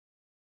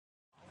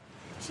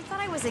She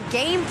thought I was a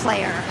game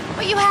player.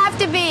 But you have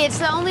to be. It's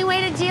the only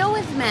way to deal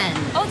with men.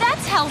 Oh,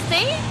 that's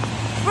healthy.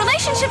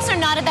 Relationships are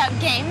not about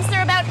games.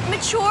 They're about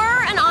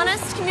mature and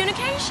honest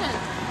communication.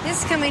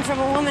 This is coming from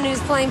a woman who's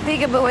playing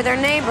peekaboo with her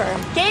neighbor.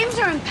 Games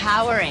are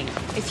empowering.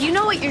 If you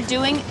know what you're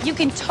doing, you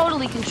can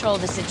totally control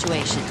the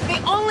situation.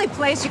 The only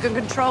place you can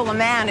control a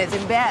man is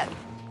in bed.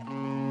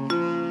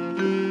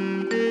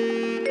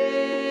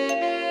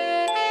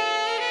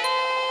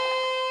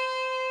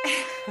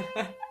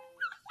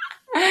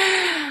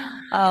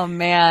 Oh,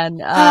 man.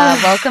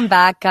 Welcome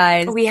back,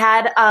 guys. We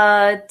had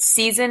a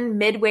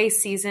midway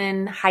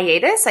season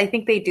hiatus. I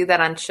think they do that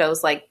on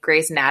shows like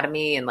Grey's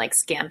Anatomy and like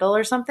Scandal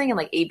or something, and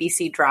like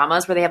ABC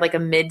dramas where they have like a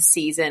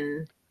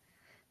mid-season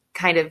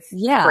kind of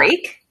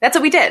break. That's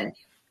what we did.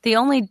 The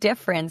only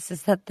difference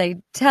is that they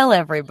tell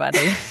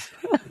everybody.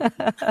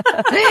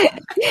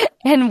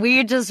 And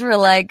we just were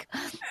like,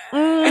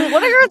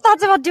 what are your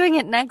thoughts about doing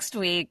it next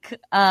week?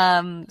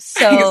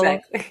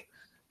 Exactly.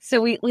 So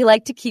we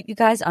like to keep you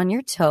guys on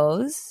your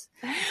toes.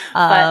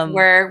 But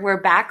we're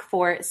back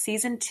for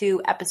season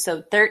 2,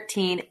 episode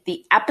 13,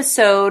 the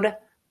episode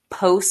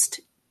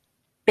post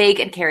Big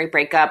and Carrie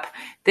breakup.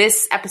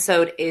 This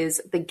episode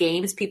is The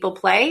Games People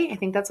Play. I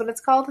think that's what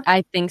it's called.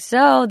 I think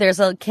so. There's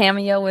a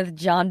cameo with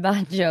Jon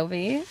Bon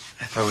Jovi.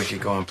 I thought we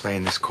could go and play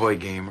in this koi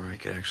game where I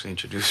could actually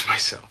introduce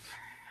myself.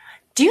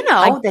 Do you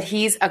know that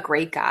he's a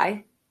great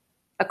guy,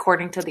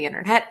 according to the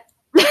internet?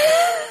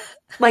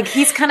 Like,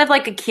 he's kind of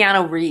like a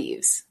Keanu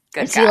Reeves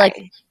good is guy. He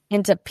like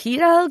into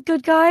PETA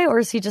good guy, or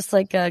is he just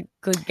like a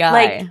good guy?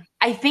 Like,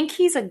 I think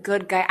he's a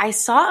good guy. I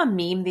saw a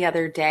meme the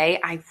other day.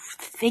 I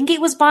think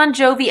it was Bon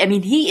Jovi. I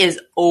mean, he is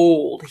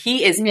old.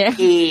 He is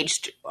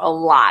aged a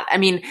lot. I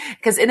mean,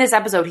 because in this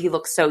episode, he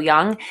looks so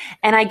young.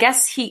 And I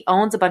guess he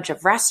owns a bunch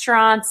of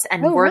restaurants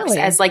and works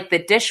as like the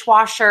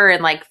dishwasher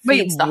and like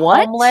feeds the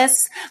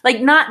homeless.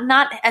 Like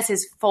not as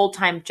his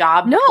full-time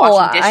job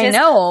washing dishes. I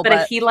know.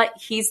 But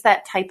he's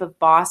that type of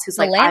boss who's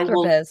like,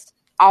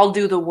 I'll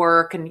do the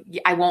work and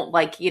I won't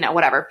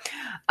whatever.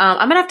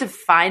 I'm going to have to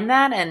find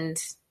that, and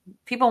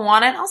people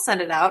want it. I'll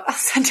send it out. I'll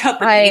send out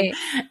the name.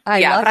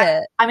 I love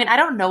it. I mean, I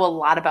don't know a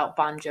lot about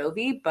Bon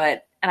Jovi,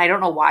 and I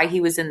don't know why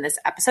he was in this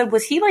episode.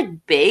 Was he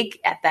like big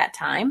at that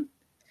time?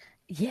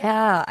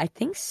 Yeah, I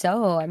think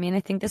so. I mean,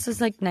 I think this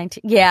was like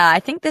 19. Yeah, I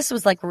think this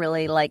was like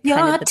really like You're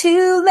kind of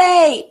too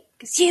late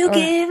because you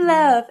give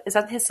love. Is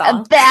that his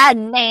song? A bad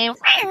name.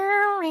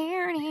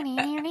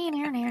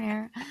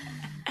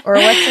 Or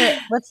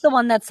what's the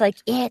one that's like,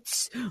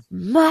 it's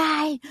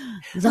my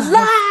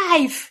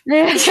life.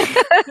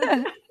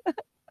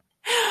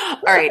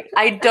 All right.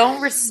 I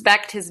don't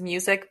respect his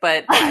music,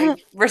 but I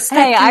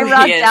respect Hey, I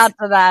rocked he is. out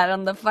to that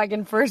on the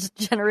fucking first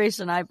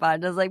generation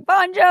iPod. I was like,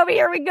 Bon Jovi,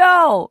 here we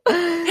go.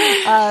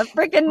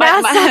 Freaking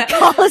Nassau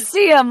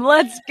Coliseum,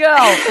 let's go.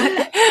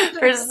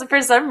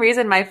 For some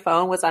reason, my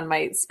phone was on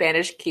my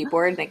Spanish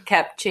keyboard and it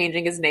kept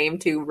changing his name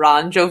to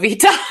Ron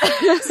Jovita.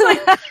 Like,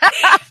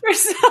 for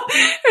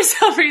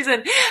some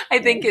reason, I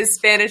think his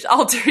Spanish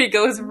alter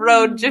ego is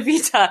Ron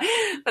Jovita,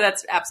 but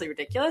that's absolutely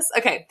ridiculous.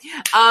 Okay.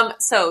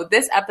 So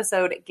this episode,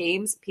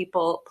 Games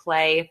People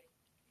Play.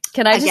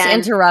 Can I just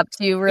interrupt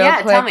you real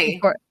quick? Yeah, tell me.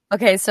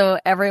 Okay, so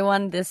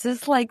everyone, this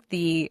is like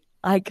the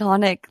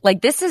iconic,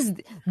 like this is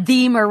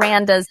the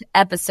Mirandas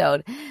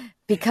episode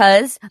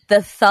because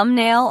the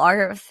thumbnail,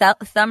 our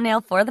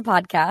thumbnail for the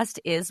podcast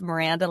is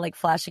Miranda like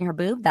flashing her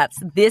boob. That's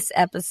this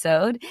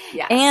episode.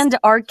 Yes. And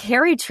our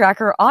Carrie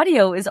Tracker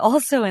audio is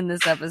also in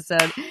this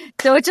episode.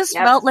 So it just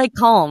felt like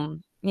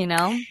home, you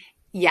know?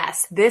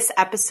 Yes, this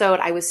episode,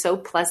 I was so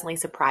pleasantly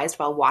surprised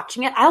while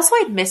watching it. I also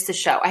had missed the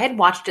show. I had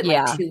watched it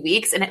like 2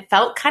 weeks, and it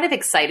felt kind of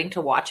exciting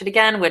to watch it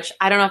again, which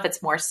I don't know if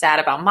it's more sad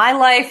about my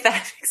life that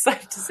I'm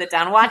excited to sit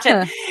down and watch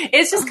it.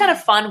 It's just kind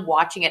of fun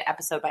watching it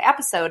episode by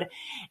episode,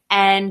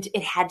 and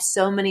it had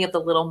so many of the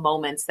little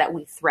moments that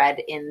we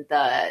thread in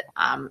the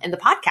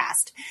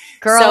podcast.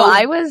 Girl, so,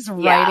 I was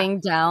writing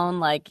down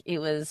like it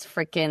was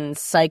freaking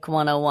Psych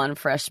 101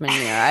 freshman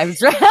year. I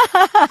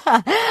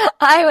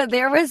was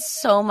there was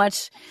so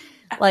much.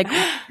 Like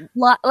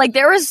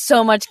there was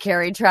so much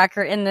Carrie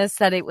Tracker in this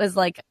that it was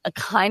like a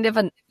kind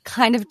of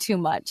too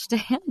much to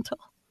handle.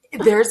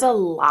 There's a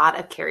lot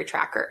of Carrie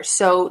Tracker.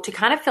 So to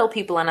kind of fill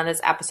people in on this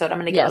episode, I'm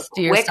going to give a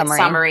quick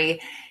summary.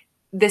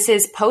 This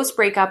is post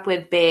breakup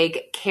with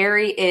Big.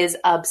 Carrie is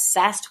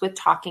obsessed with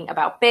talking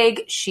about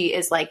Big. She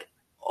is like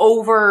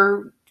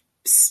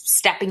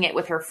overstepping it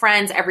with her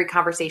friends. Every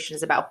conversation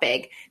is about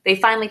Big. They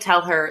finally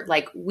tell her,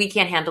 like, we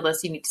can't handle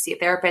this. You need to see a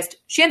therapist.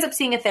 She ends up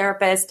seeing a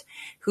therapist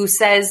who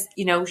says,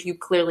 you know, you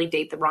clearly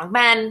date the wrong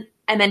men.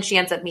 And then she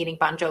ends up meeting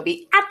Bon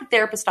Jovi at the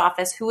therapist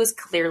office, who is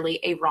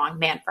clearly a wrong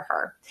man for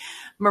her.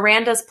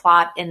 Miranda's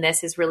plot in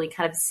this is really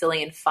kind of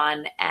silly and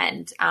fun.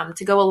 And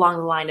to go along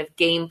the line of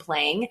game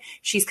playing,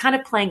 she's kind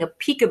of playing a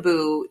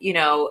peekaboo, you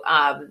know,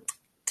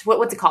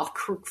 what's it called?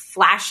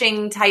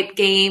 Flashing type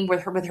game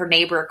with her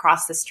neighbor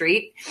across the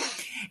street.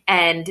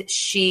 And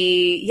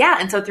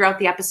and so throughout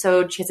the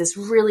episode, she has this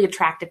really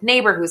attractive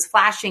neighbor who's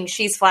flashing,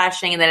 she's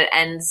flashing, and then it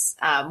ends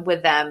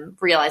with them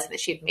realizing that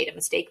she had made a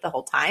mistake the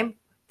whole time.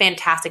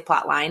 fantastic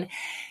plot line.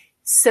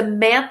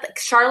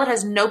 Charlotte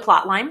has no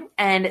plot line,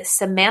 and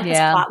Samantha's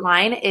plot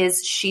line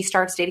is she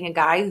starts dating a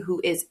guy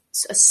who is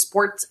a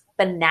sports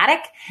fanatic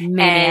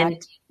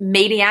and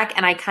maniac.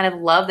 And I kind of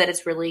love that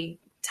it's really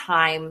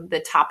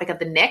the topic of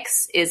the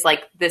Knicks is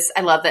like this.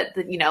 I love that,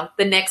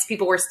 the Knicks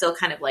people were still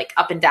kind of like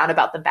up and down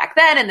about them back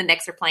then, and the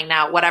Knicks are playing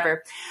now,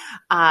 whatever.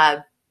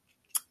 The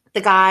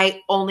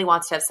guy only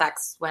wants to have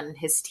sex when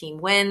his team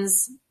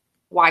wins.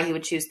 Why he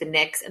would choose the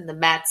Knicks and the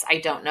Mets, I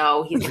don't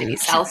know. He's going to be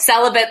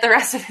celibate the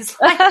rest of his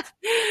life.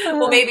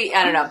 Well, maybe,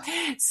 I don't know.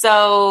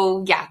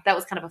 So, yeah, that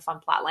was kind of a fun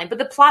plot line. But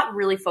the plot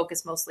really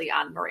focused mostly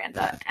on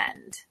Miranda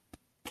and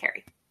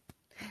Carrie.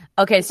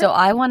 Okay, so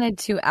I wanted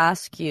to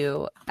ask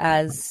you,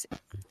 as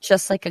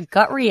just like a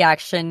gut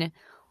reaction,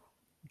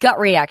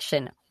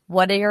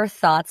 what are your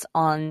thoughts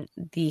on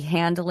the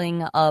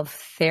handling of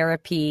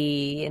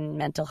therapy and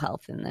mental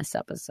health in this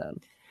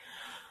episode?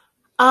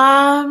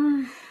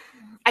 I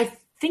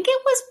think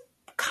it was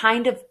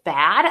kind of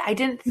bad. I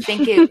didn't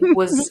think it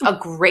was a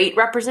great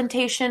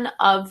representation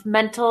of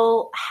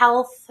mental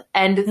health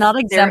and not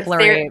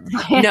exemplary.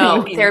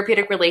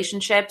 Therapeutic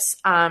relationships.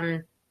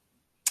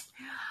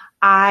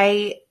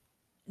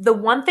 The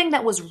one thing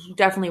that was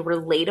definitely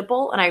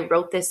relatable, and I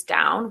wrote this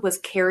down, was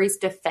Carrie's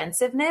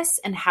defensiveness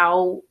and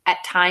how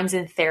at times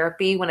in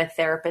therapy, when a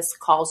therapist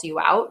calls you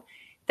out,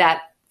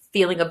 that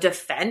feeling of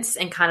defense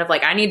and kind of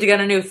like, I need to get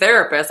a new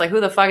therapist. Like,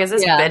 who the fuck is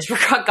this bitch for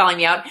calling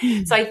me out?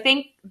 So I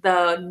think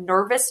the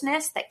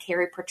nervousness that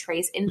Carrie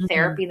portrays in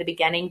therapy in the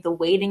beginning, the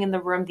waiting in the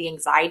room, the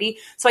anxiety.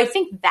 So I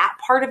think that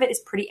part of it is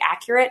pretty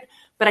accurate.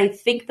 But I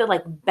think the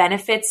like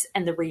benefits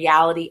and the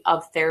reality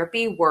of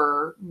therapy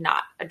were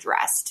not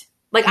addressed.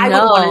 Like I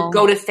would want to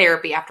go to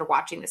therapy after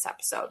watching this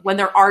episode when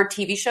there are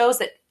TV shows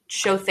that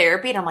show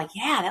therapy. And I'm like,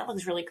 yeah, that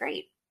looks really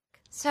great.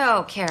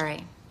 So,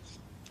 Carrie,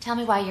 tell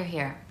me why you're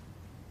here.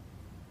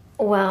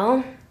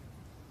 Well,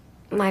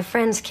 my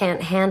friends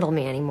can't handle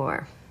me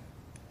anymore.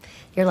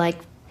 You're like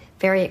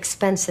very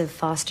expensive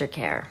foster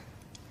care.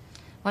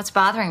 What's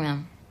bothering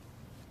them?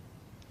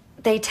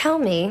 They tell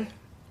me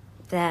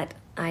that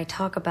I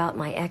talk about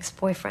my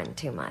ex-boyfriend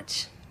too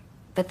much.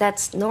 But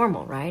that's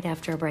normal, right,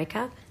 after a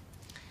breakup?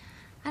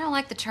 I don't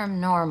like the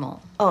term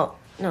normal. Oh,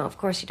 no, of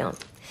course you don't.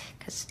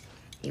 Because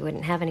you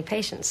wouldn't have any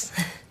patience.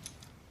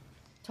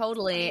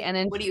 Totally.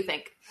 And what do you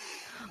think?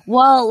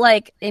 Well,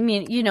 like, I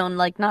mean,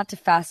 like not to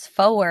fast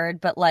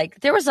forward, but like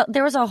there was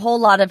a whole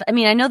lot of, I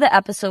mean, I know the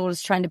episode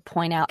was trying to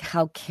point out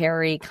how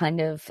Carrie kind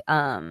of,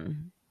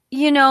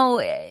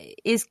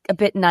 is a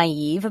bit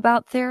naive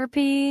about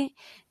therapy.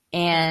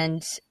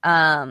 And,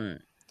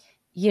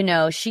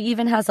 she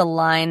even has a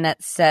line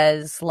that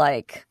says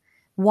like,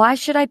 why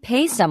should I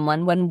pay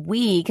someone when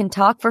we can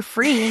talk for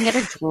free and get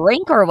a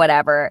drink or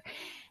whatever?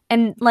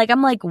 And like,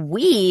 I'm like,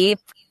 we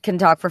can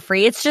talk for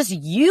free. It's just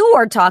you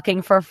are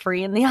talking for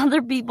free, and the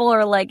other people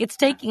are like, it's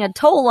taking a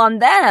toll on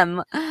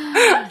them.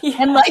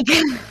 And like,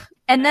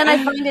 and then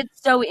I find it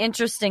so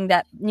interesting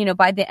that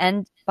by the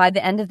end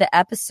of the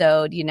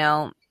episode,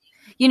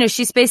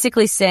 she's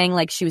basically saying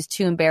like she was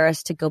too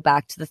embarrassed to go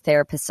back to the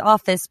therapist's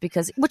office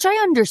which I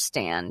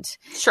understand,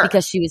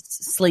 because she was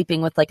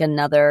sleeping with like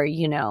another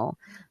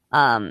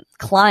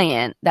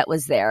client that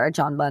was there,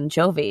 Jon Bon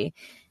Jovi.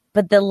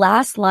 But the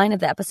last line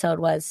of the episode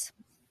was,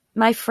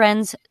 my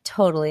friends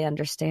totally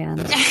understand.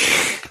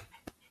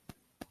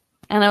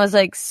 And I was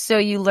like, so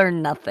you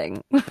learned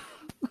nothing.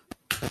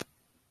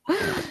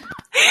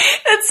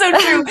 That's so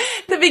true.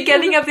 The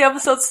beginning of the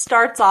episode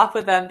starts off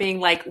with them being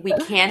like, we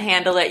can't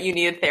handle it. You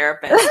need a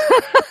therapist.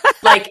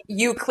 Like,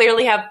 you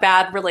clearly have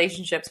bad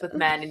relationships with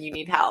men and you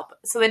need help.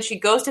 So then she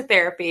goes to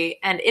therapy,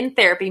 and in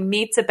therapy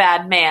meets a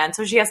bad man.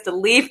 So she has to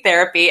leave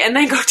therapy and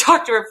then go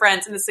talk to her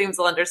friends and assumes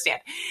they'll understand.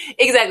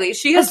 Exactly.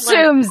 She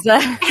assumes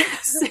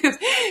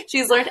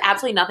she's learned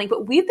absolutely nothing.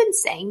 But we've been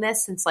saying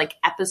this since like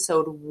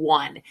episode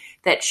 1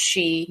 that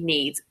she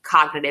needs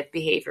cognitive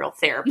behavioral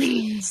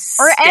therapy.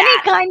 Or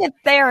any kind of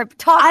therapy.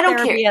 I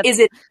don't care. Is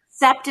it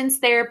acceptance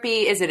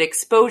therapy? Is it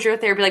exposure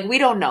therapy? Like, we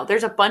don't know.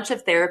 There's a bunch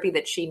of therapy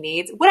that she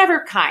needs,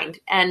 whatever kind.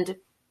 And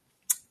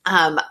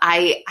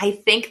I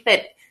think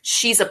that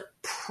she's a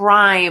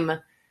prime,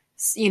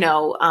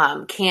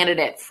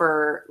 candidate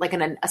for like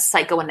a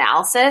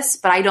psychoanalysis,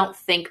 but I don't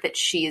think that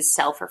she is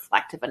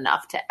self-reflective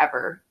enough to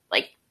ever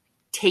like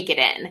take it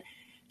in.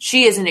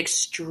 She is an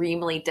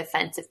extremely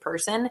defensive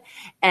person.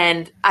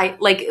 And I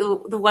like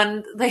the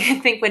one, like, I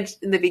think when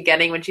in the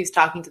beginning, when she's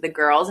talking to the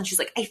girls and she's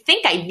like, I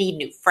think I need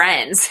new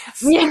friends.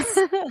 Yes.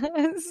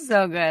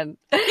 So good.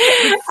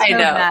 I know.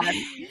 Bad.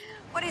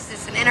 What is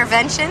this, an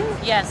intervention?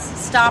 Yes,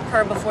 stop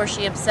her before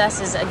she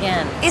obsesses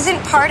again.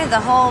 Isn't part of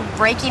the whole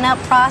breaking up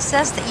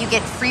process that you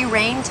get free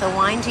rein to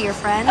whine to your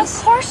friends?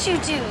 Of course you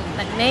do.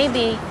 But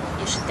maybe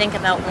you should think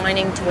about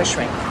whining to a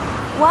shrink.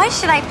 Why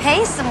should I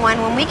pay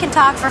someone when we can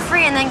talk for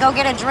free and then go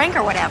get a drink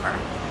or whatever?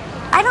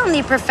 I don't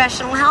need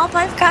professional help.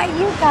 I've got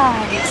you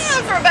guys.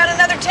 Yeah, for about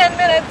another 10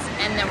 minutes.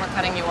 And then we're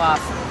cutting you off.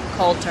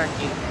 Cold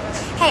turkey.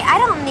 Hey, I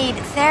don't need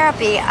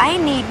therapy. I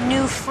need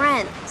new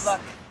friends. Look,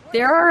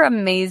 There are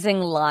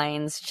amazing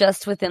lines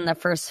just within the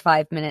first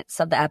 5 minutes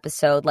of the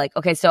episode. Like,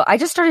 okay, so I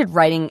just started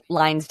writing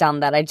lines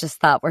down that I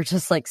just thought were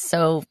just like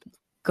so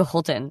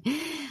golden.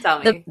 Tell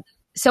me.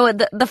 So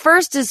the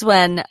first is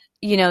when,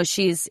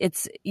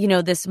 it's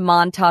this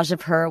montage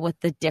of her with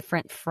the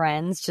different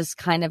friends just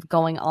kind of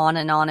going on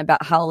and on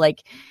about how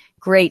like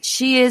great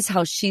she is,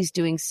 how she's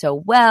doing so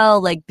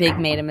well, like Big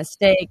made a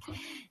mistake.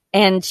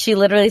 And she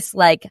literally is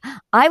like,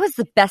 I was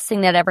the best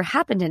thing that ever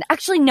happened. And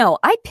actually, no,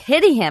 I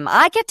pity him.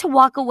 I get to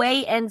walk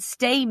away and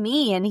stay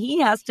me, and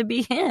he has to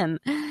be him.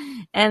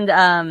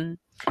 And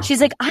she's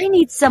like, I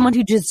need someone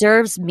who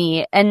deserves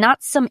me and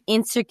not some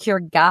insecure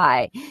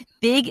guy.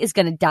 Big is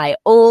going to die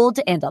old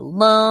and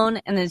alone.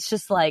 And it's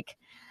just like,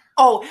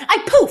 oh, I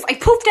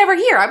poofed over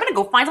here. I'm going to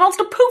go find someone else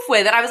to poof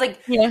with. And I was like,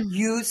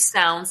 you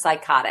sound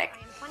psychotic.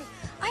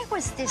 I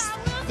was this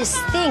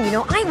thing,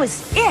 I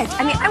was it.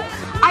 I mean,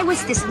 I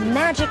was this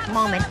magic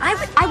moment.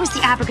 I was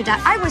the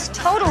abracadabra. I was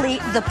totally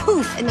the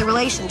poof in the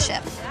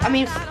relationship. I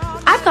mean,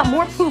 I've got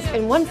more poof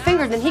in one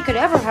finger than he could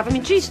ever have. I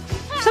mean, geez,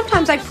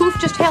 sometimes I poof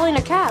just hailing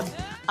a cab.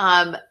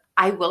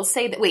 I will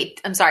say that,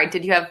 wait, I'm sorry,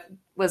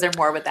 was there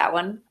more with that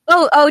one?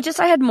 Just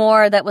I had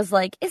more that was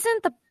like,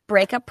 isn't the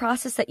breakup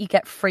process that you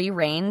get free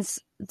reign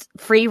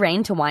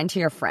to whine to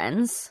your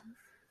friends?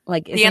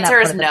 Like, the answer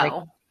is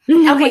no.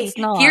 Okay,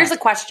 here's a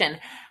question.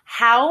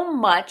 How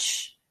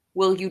much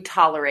will you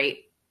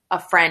tolerate a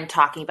friend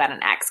talking about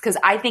an ex? Because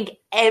I think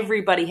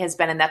everybody has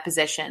been in that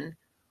position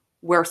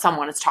where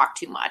someone has talked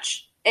too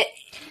much.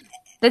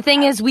 The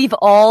thing is, we've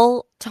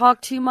all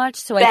talked too much,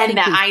 so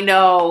I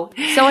know.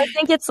 So I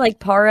think it's like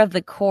part of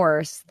the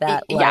course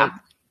that, like,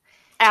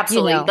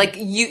 absolutely. Like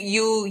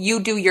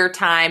you do your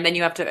time, then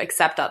you have to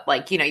accept that,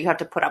 like, you have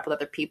to put up with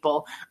other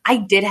people. I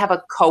did have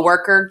a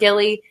coworker,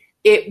 Gilly.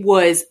 It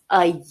was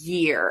a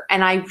year,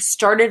 and I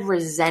started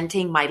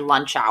resenting my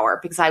lunch hour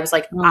because I was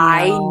like,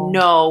 I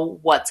know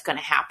what's going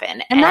to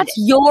happen. And that's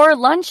your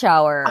lunch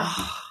hour.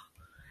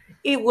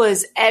 It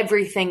was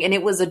everything. And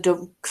it was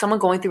someone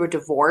going through a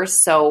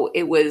divorce. So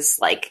it was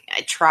like,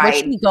 I tried. Was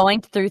she going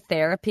through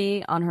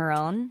therapy on her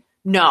own?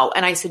 No.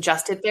 And I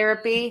suggested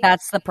therapy.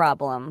 That's the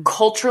problem.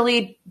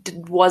 Culturally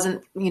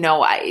wasn't,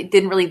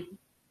 it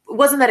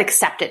wasn't that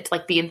accepted to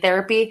like be in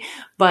therapy,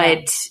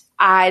 but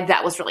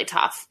that was really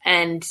tough.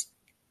 And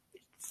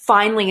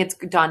finally it's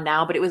done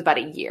now, but it was about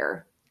a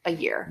year.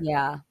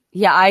 Yeah.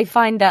 Yeah. I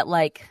find that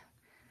like,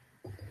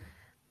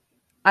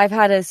 I've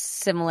had a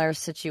similar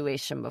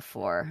situation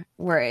before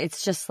where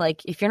it's just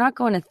like, if you're not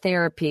going to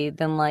therapy,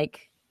 then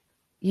like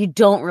you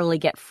don't really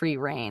get free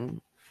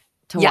reign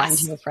to whine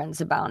to your friends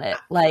about it.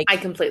 Like, I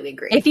completely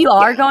agree. If you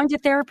are going to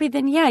therapy,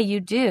 then you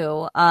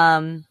do.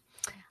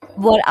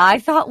 What I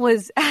thought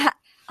was,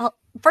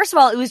 first of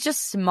all, it was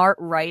just smart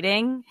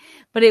writing,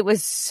 but it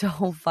was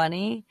so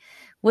funny,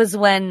 was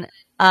when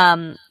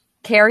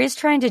Carrie's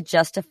trying to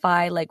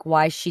justify like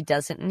why she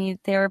doesn't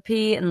need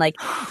therapy, and like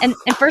and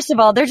first of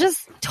all, they're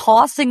just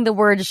tossing the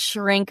word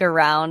shrink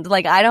around.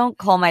 Like, I don't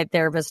call my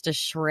therapist a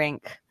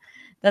shrink.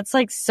 That's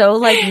like so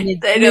like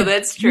I know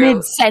that's true.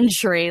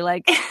 Mid-century.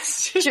 Like,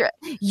 sure,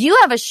 you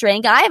have a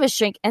shrink, I have a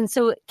shrink, and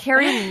so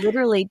Carrie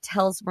literally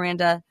tells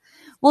Miranda,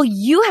 "Well,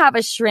 you have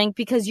a shrink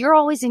because you're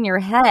always in your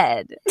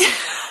head."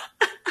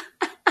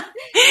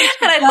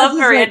 And I love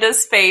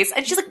Miranda's face.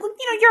 And she's like, well,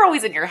 you're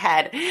always in your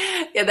head.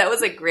 Yeah, that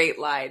was a great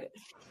line.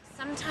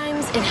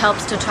 Sometimes it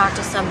helps to talk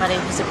to somebody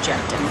who's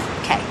objective.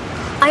 Okay,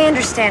 I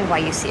understand why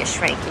you see a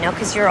shrink,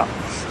 because you're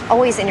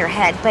always in your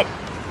head, but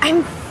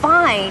I'm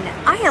fine.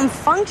 I am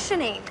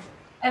functioning.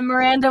 And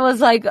Miranda was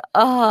like,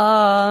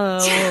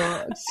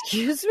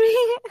 excuse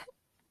me?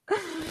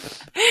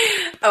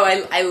 Oh,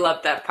 I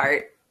love that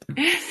part.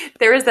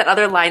 There was that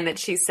other line that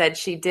she said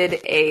she did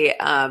a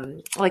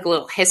like a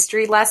little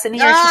history lesson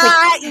here.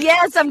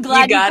 Yes, I'm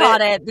glad you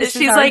caught it. This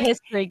is our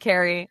history,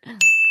 Carrie.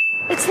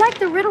 It's like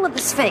the riddle of the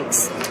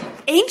Sphinx.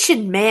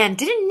 Ancient man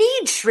didn't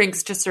need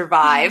shrinks to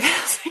survive.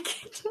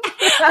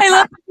 I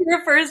love that she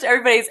refers to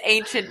everybody as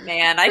ancient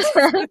man.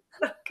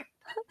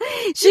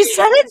 She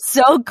said it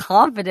so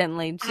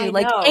confidently too,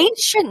 like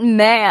ancient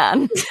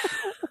man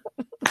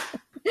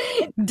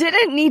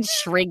didn't need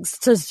shrinks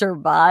to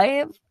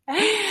survive.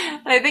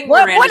 I think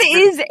what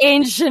is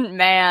ancient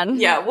man?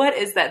 Yeah, what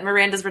is that?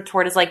 Miranda's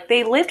retort is like,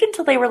 they lived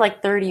until they were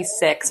like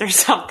 36 or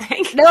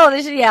something. No,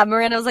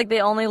 Miranda was like,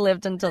 they only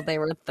lived until they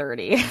were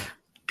 30.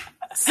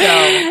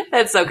 So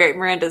that's so great.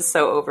 Miranda's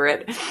so over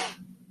it.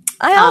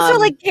 I also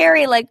like,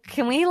 Carrie, like,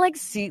 can we like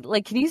see,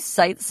 like, can you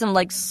cite some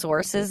like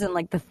sources and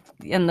like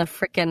in the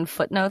freaking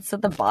footnotes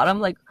at the bottom?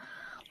 Like,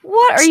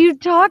 what are you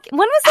talking?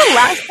 When was the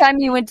last time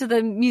you went to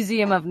the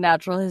Museum of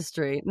Natural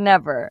History?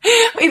 Never.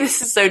 Wait,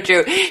 this is so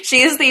true.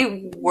 She is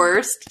the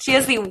worst. She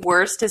has the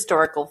worst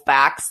historical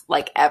facts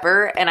like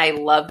ever. And I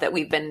love that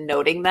we've been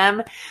noting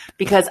them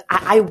because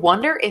I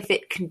wonder if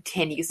it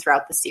continues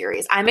throughout the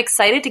series. I'm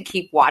excited to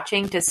keep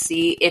watching to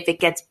see if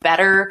it gets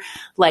better,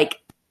 like,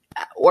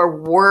 or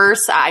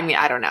worse. I mean,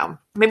 I don't know.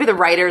 Maybe the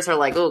writers are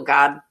like, oh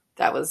God,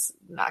 that was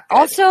not good.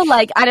 Also,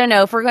 like, I don't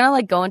know if we're going to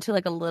like go into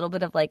like a little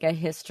bit of like a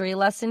history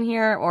lesson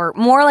here or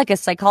more like a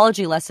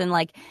psychology lesson.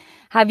 Like,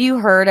 have you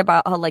heard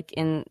about how like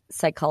in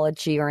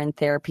psychology or in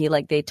therapy,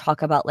 like they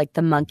talk about like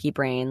the monkey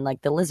brain,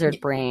 like the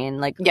lizard brain,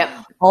 like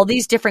all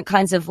these different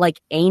kinds of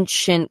like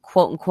ancient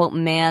quote unquote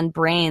man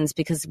brains,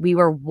 because we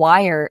were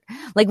wired,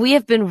 like we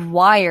have been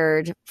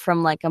wired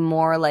from like a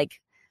more like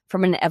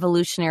from an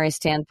evolutionary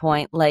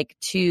standpoint, like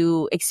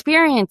to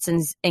experience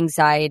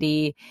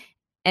anxiety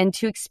and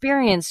to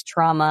experience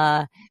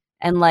trauma,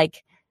 and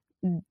like,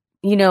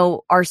 you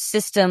know, our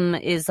system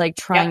is like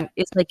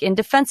it's like in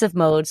defensive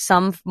mode,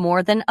 some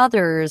more than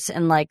others.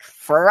 And like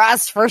for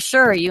us, for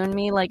sure, you and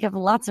me like have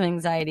lots of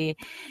anxiety.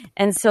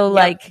 And so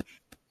like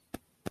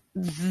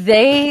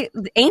the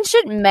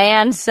ancient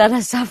man set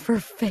us up for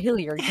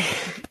failure.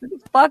 What the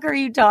fuck are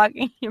you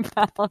talking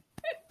about?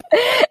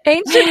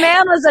 Ancient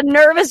man was a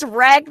nervous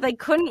wreck. They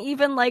couldn't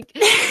even like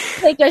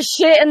take a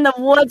shit in the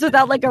woods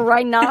without like a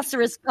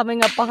rhinoceros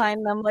coming up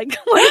behind them. Like,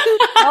 what are you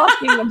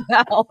talking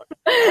about?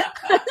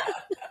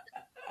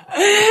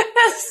 They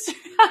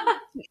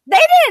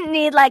didn't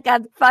need like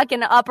a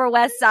fucking Upper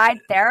West Side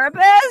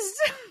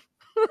therapist.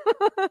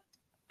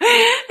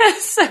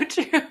 That's so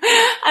true.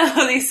 I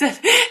love that you said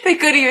they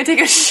couldn't even take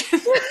a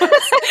shit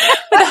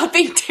without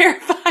being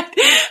terrified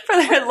for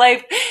their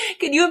life.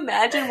 Can you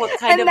imagine what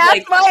kind of that's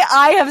like... why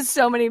I have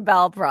so many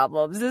bowel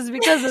problems, is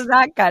because of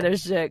that kind of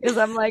shit. Because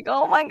I'm like,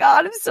 oh my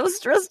God, I'm so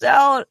stressed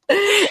out.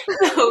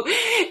 No,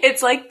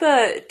 it's like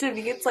to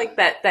me, it's like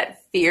that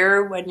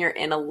fear when you're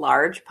in a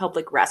large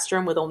public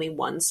restroom with only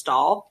one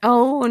stall.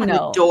 Oh, and no.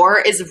 the door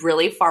is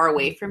really far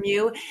away from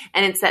you.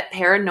 And it's that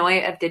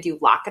paranoia of did you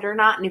lock it or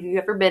not? And if you've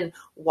ever been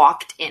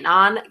walked in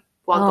on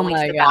while going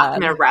to the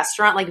bathroom in a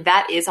restaurant, like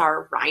that is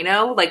our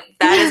rhino. Like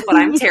that is what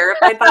I'm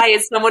terrified by,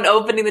 is someone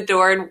opening the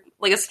door and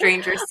like a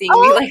stranger seeing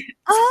me. Like,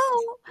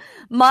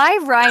 my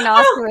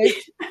rhinoceros.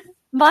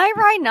 My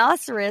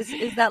rhinoceros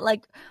is that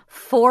like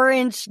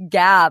 4-inch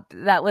gap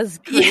that was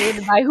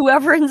created by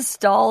whoever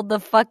installed the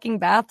fucking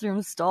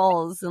bathroom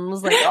stalls and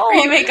was like, oh. Or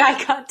you make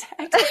eye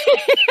contact.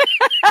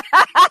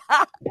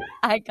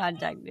 Eye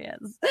contact, yes.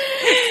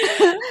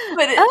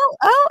 But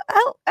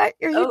are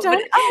you done?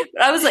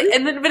 But I was like,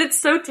 but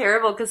it's so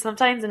terrible because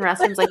sometimes in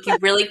restrooms, like you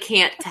really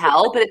can't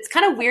tell, but it's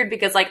kind of weird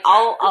because like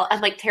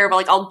I'm like terrible,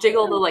 like I'll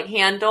jiggle the like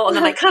handle and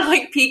then I kind of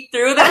like peek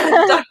through that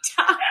and duck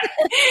down.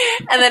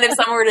 And then if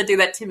someone were to do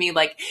that to me,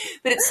 like,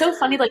 but it's so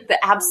funny, like the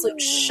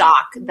absolute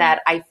shock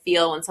that I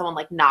feel when someone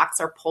like knocks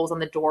or pulls on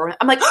the door.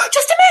 I'm like, oh,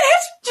 just a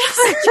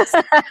minute, just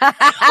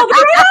I'll be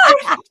right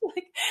out.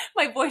 Like,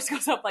 my voice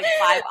goes up like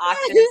 5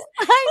 octaves.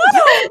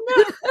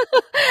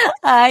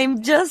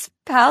 I'm just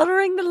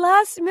powdering the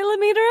last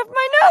millimeter of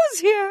my nose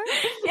here.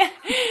 Yeah,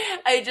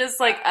 I just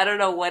like, I don't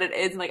know what it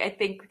is. Like, I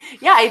think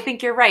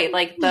you're right.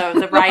 Like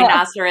the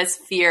rhinoceros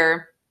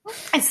fear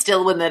is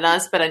still within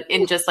us, but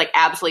in just like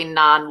absolutely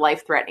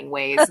non-life threatening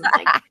ways. And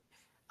like,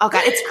 oh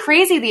God, it's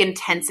crazy the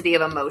intensity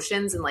of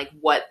emotions and like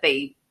what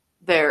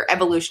their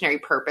evolutionary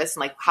purpose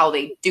and like how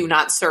they do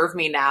not serve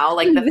me now.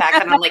 Like the fact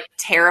that I'm like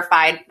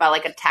terrified by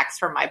like a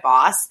text from my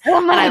boss,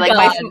 and I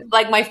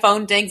like my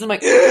phone dings. I'm like,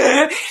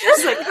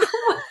 just like,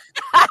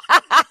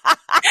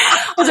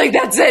 I was like,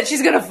 that's it.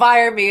 She's gonna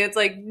fire me. It's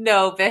like,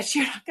 no, bitch,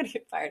 you're not gonna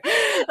get fired.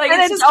 Like,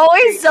 and it's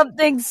always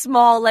something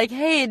small, like,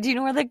 hey, do you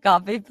know where the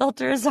coffee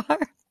filters are?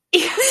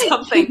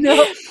 Something.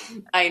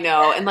 I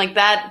know. And like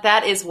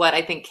that is what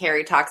I think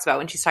Carrie talks about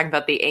when she's talking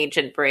about the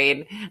ancient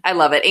brain. I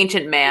love it.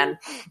 Ancient man.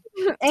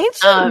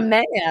 Ancient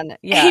man.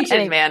 Yeah.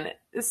 Ancient man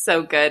is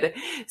so good.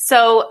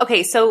 So,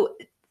 okay. So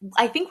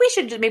I think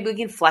maybe we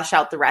can flesh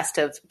out the rest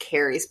of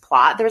Carrie's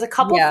plot. There was a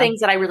couple of things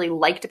that I really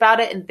liked about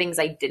it and things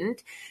I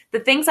didn't. The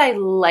things I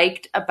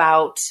liked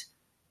about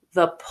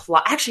the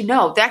plot,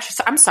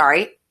 I'm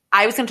sorry.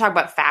 I was going to talk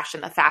about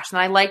fashion, the fashion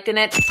that I liked in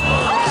it.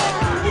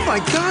 Oh my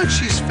God,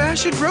 she's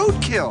fashion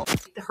roadkill.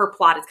 Her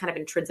plot is kind of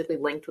intrinsically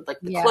linked with like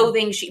the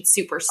clothing. She's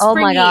super springy. Oh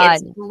my God.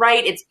 It's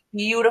bright. It's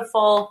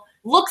beautiful.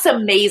 Looks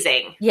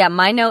amazing. Yeah,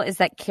 my note is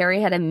that Carrie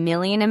had a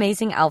million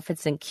amazing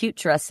outfits and cute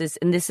dresses,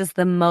 and this is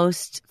the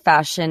most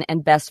fashion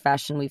and best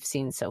fashion we've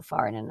seen so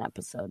far in an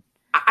episode.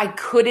 I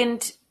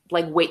couldn't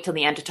like wait till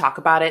the end to talk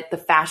about it. The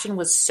fashion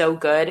was so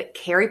good.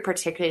 Carrie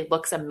particularly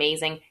looks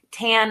amazing.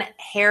 Tan,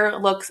 hair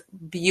looks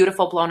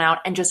beautiful, blown out,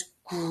 and just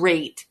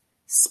great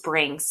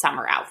spring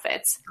summer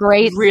outfits.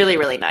 Great. Really,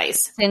 really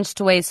nice.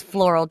 Cinched waist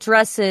floral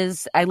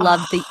dresses. I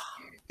love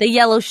the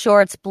yellow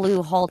shorts,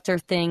 blue halter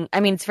thing. I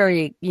mean, it's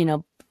very,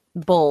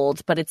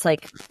 bold, but it's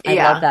like, I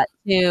love that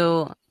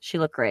too. She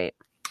looked great.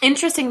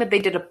 Interesting that they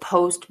did a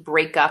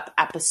post-breakup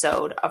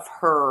episode of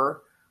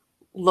her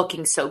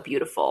looking so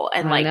beautiful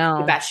and like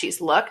the best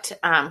she's looked.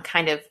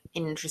 Kind of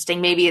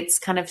interesting. Maybe it's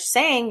kind of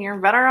saying you're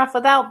better off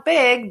without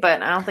Big,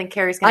 but I don't think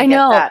Carrie's going to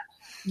get that.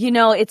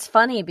 It's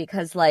funny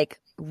because like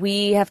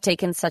we have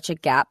taken such a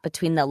gap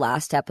between the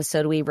last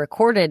episode we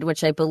recorded,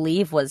 which I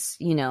believe was,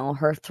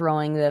 her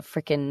throwing the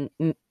freaking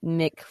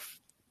Mick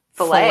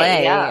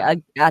fillet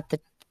at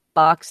the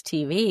box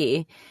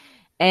TV.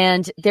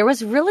 And there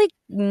was really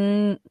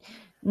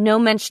no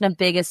mention of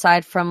Big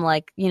aside from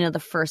like, you know, the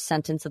first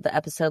sentence of the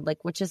episode, like,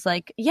 which is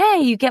like, yeah,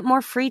 you get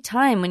more free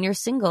time when you're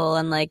single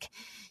and like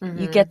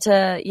you get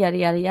to yada,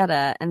 yada,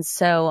 yada. And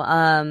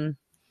so,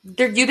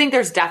 do you think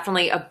there's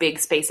definitely a big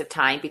space of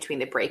time between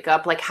the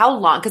breakup? Like how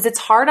long? Because it's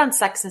hard on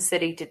Sex and the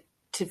City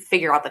to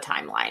figure out the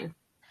timeline.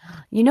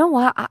 You know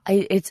what?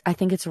 I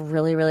think it's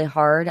really, really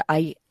hard.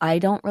 I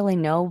don't really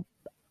know,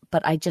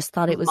 but I just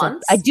thought it was.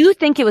 I do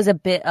think it was a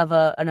bit of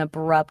an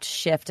abrupt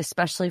shift,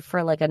 especially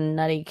for like a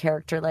nutty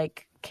character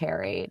like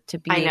Carrie to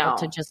be able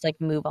to just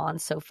like move on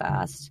so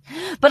fast.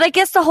 But I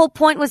guess the whole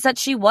point was that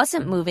she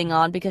wasn't moving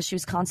on because she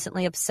was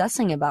constantly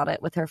obsessing about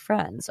it with her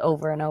friends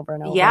over and over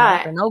and over and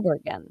over and over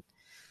again.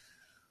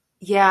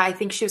 Yeah, I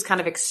think she was kind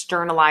of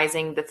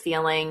externalizing the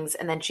feelings,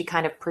 and then she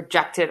kind of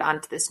projected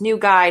onto this new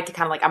guy to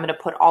kind of like, I'm going to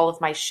put all of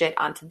my shit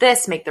onto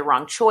this, make the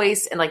wrong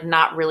choice, and like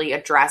not really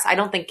address. I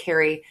don't think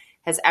Carrie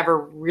has ever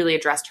really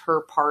addressed her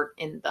part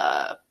in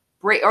the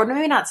break, or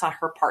maybe not, it's not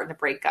her part in the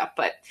breakup,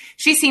 but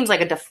she seems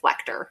like a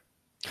deflector.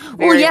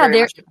 Very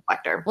much a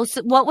deflector. Well,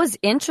 so what was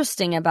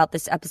interesting about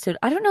this episode,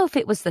 I don't know if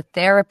it was the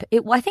therapist.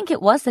 I think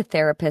it was the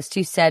therapist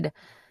who said,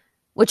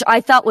 which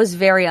I thought was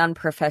very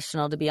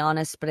unprofessional, to be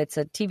honest, but it's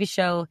a TV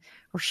show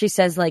where she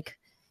says, like,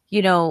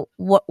 you know,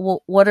 what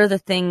are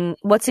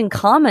what's in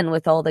common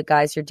with all the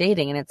guys you're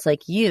dating? And it's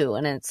like you.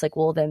 And it's like,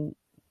 well, then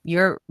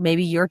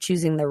maybe you're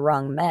choosing the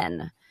wrong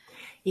men.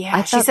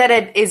 Yeah. She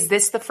said, is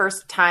this the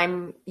first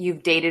time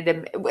you've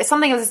dated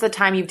something? Is this the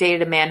time you've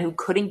dated a man who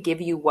couldn't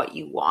give you what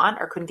you want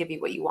or couldn't give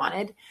you what you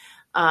wanted?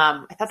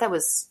 I thought that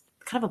was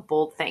kind of a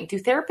bold thing. Do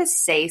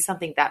therapists say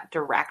something that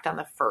direct on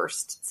the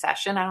first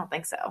session? I don't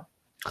think so.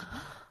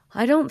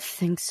 I don't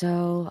think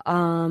so.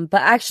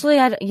 But actually,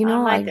 I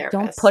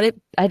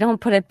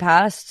don't put it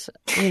past,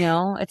 you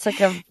know, it's like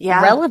a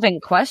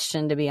relevant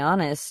question, to be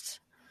honest.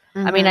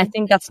 I mean, I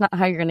think that's not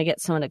how you're going to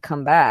get someone to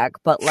come back,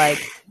 but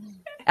like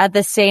at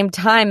the same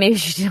time, maybe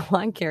she didn't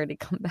want Carrie to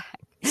come back.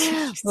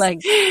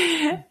 Like,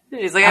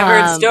 she's like, I've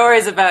heard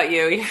stories about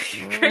you.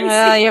 You're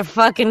crazy. You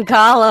fucking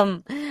call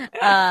them.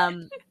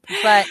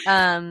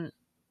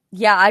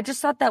 Yeah, I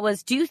just thought that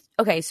was,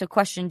 so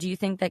question, do you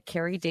think that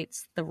Carrie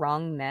dates the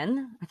wrong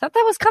men? I thought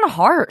that was kind of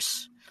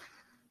harsh.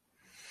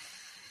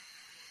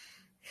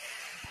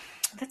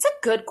 That's a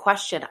good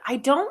question.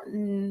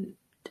 I'm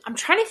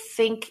trying to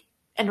think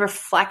and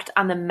reflect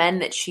on the men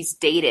that she's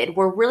dated.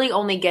 We're really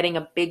only getting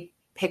a big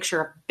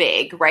picture of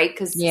Big, right?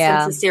 Because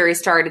since the series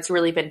started, it's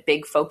really been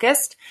Big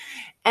focused.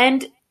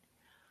 And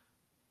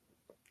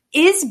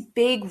is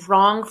Big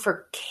wrong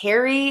for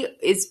Carrie?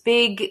 Is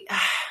Big...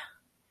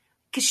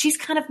 Because she's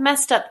kind of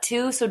messed up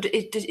too. So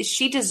is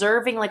she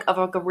deserving like of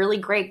like a really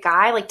great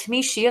guy? Like to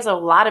me, she has a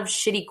lot of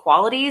shitty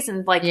qualities,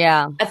 and like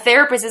a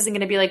therapist isn't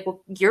going to be like,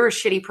 well, you're a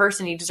shitty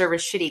person. You deserve a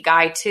shitty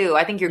guy too.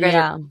 I think you guys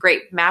are a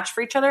great match for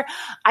each other.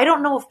 I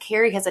don't know if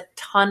Carrie has a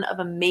ton of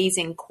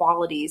amazing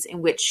qualities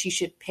in which she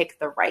should pick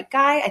the right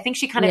guy. I think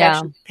she kind of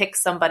actually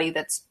picks somebody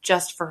that's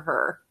just for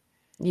her.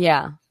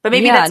 Yeah. But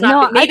maybe that's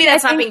not,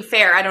 that's not being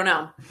fair. I don't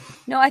know.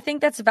 No, I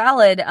think that's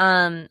valid.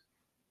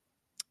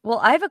 Well,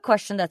 I have a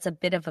question that's a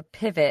bit of a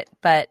pivot,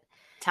 but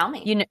tell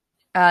me.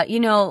 You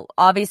know,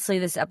 obviously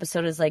this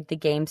episode is like the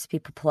games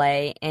people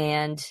play,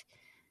 and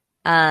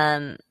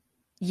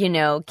you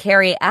know,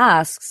 Carrie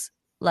asks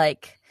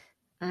like,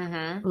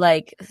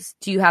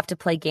 do you have to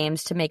play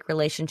games to make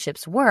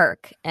relationships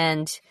work?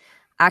 And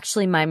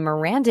actually, my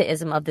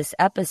Miranda-ism of this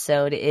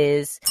episode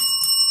is,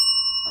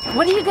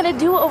 what are you gonna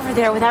do over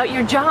there without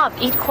your job?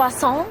 Eat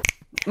croissant?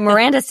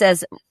 Miranda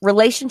says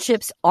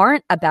relationships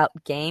aren't about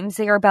games.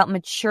 They are about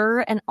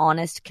mature and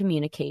honest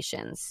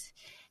communications.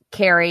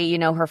 Carrie, you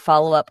know, her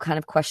follow-up kind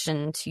of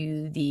question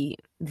to the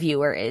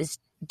viewer is,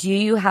 do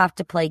you have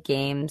to play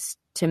games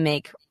to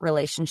make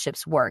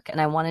relationships work?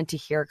 And I wanted to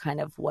hear kind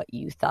of what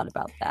you thought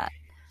about that.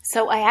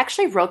 So I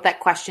actually wrote that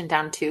question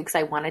down too because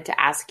I wanted to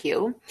ask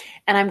you.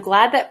 And I'm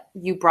glad that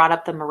you brought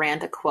up the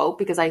Miranda quote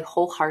because I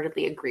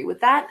wholeheartedly agree with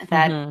that.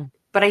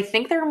 But I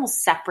think they're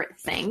almost separate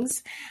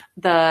things.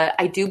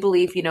 I do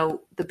believe, you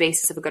know, the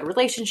basis of a good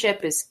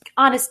relationship is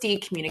honesty,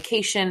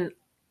 communication.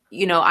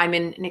 You know, I'm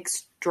in an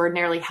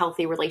extraordinarily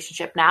healthy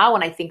relationship now,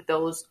 and I think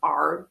those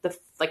are that's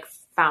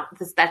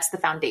the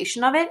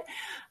foundation of it.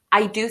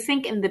 I do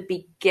think in the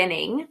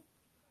beginning,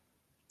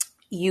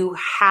 you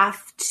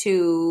have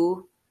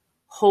to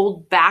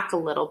hold back a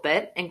little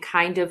bit and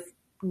kind of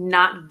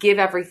not give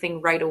everything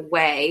right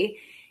away,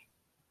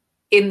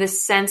 in the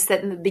sense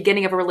that in the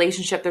beginning of a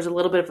relationship, there's a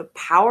little bit of a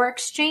power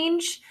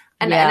exchange.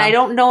 And I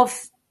don't know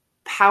if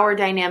power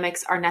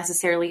dynamics are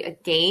necessarily a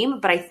game,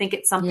 but I think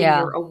it's something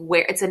you're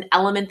aware, it's an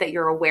element that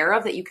you're aware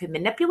of that you can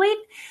manipulate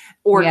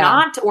or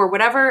not, or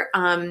whatever.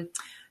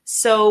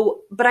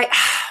 But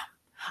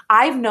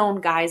I've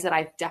known guys that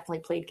I've definitely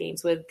played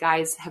games with.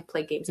 Guys have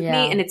played games with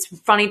me. And it's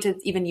funny to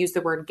even use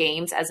the word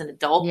games as an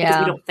adult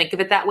because we don't think of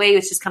it that way.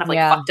 It's just kind of like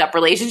fucked up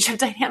relationship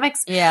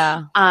dynamics.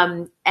 Yeah.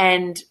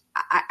 And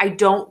I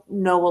don't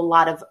know a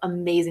lot of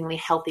amazingly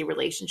healthy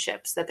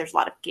relationships that there's a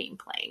lot of game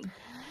playing.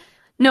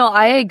 No,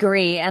 I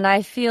agree. And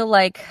I feel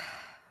like,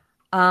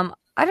 I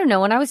don't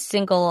know, when I was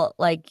single,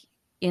 like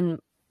in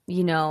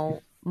you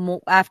know,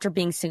 after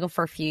being single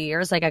for a few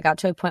years, like I got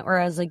to a point where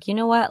I was like, you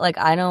know what? Like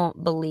I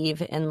don't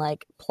believe in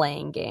like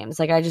playing games.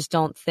 Like I just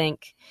don't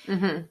think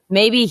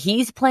maybe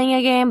he's playing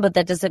a game, but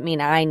that doesn't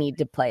mean I need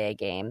to play a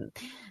game.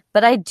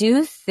 But I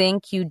do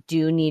think you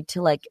do need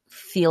to like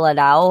feel it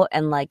out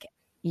and like,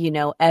 you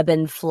know, ebb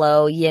and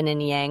flow, yin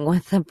and yang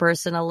with the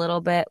person a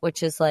little bit,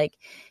 which is like,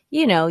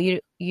 you know,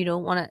 you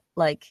don't want to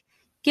like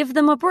give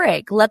them a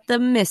break, let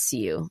them miss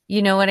you.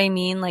 You know what I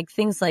mean? Like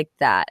things like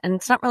that. And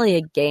it's not really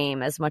a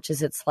game as much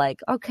as it's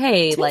like,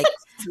 okay, like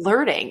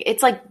flirting.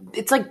 It's like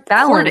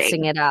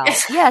balancing courting. it out.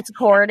 Yeah, it's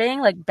courting,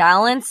 like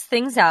balance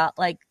things out.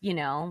 Like, you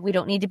know, we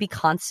don't need to be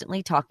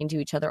constantly talking to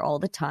each other all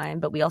the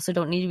time, but we also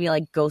don't need to be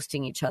like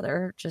ghosting each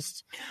other.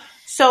 Just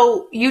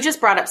So you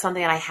just brought up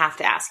something and I have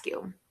to ask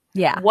you.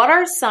 Yeah. What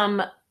are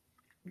some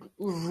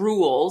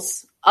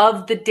rules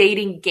of the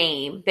dating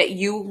game that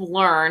you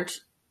learned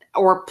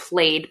or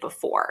played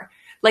before?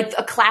 Like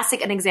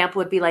an example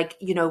would be like,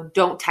 you know,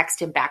 don't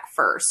text him back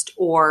first,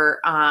 or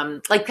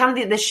like kind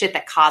of the shit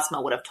that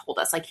Cosmo would have told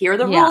us. Like, here are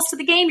the rules to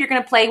the game you're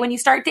going to play when you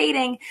start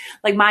dating.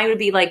 Like mine would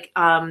be like,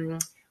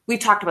 we've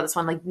talked about this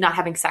one, like not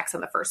having sex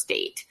on the first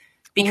date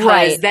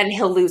because then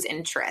he'll lose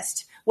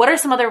interest. What are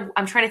some other,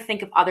 I'm trying to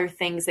think of other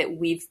things that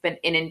we've been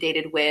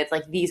inundated with.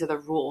 Like these are the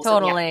rules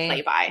that we have to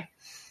play by.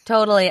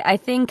 Totally. I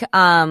think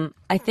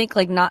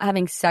like not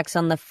having sex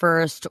on the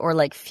first or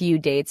like few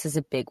dates is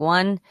a big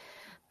one,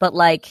 but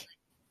like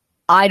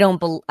I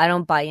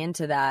don't buy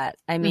into that.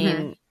 I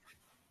mean,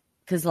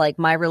 because like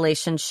my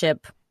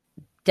relationship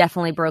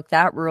definitely broke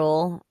that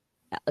rule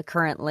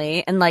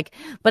currently, and like,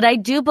 but I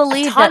do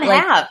believe that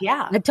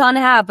like a ton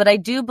have, but I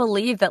do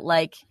believe that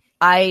like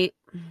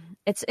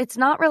it's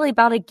not really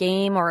about a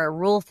game or a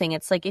rule thing.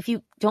 It's like, if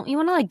you want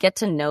to like get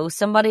to know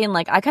somebody, and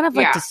like I kind of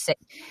like to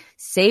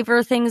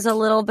savor things a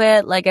little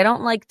bit. Like I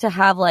don't like to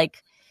have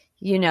like,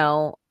 you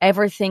know,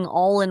 everything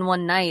all in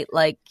one night.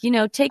 Like, you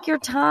know, take your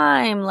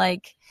time.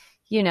 Like,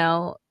 you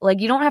know, like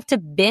you don't have to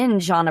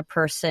binge on a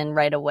person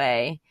right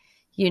away,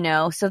 you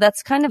know? So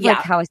that's kind of like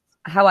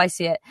how I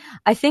see it.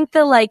 I think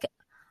that like,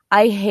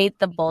 I hate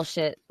the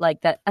bullshit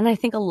like that. And I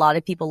think a lot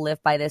of people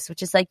live by this,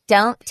 which is like,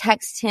 don't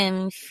text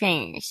him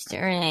first,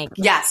 or like,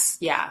 yes.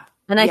 Yeah.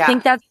 And I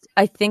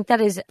think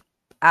that is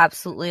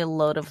absolutely a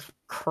load of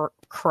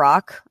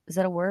crock. Is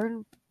that a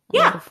word?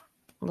 A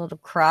load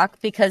of crock,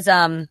 because,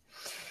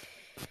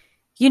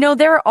 you know,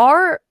 there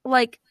are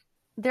like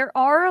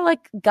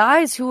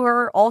guys who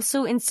are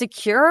also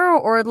insecure,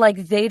 or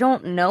like they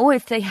don't know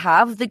if they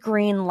have the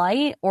green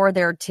light, or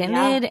they're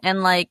timid.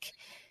 And like,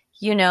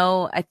 you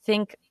know, I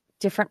think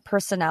different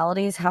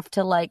personalities have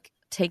to like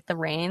take the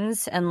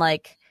reins, and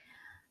like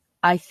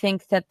I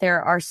think that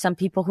there are some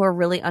people who are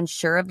really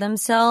unsure of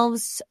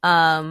themselves.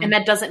 And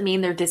that doesn't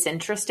mean they're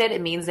disinterested.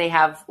 It means they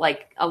have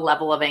like a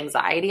level of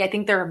anxiety. I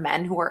think there are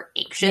men who are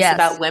anxious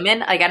about women.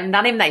 Like, I'm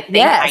not even, I think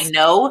I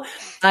know.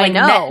 Like, I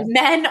know.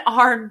 Men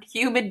are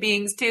human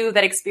beings too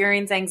that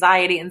experience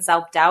anxiety and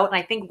self-doubt. And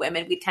I think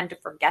women, we tend to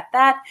forget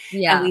that.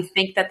 Yeah. And we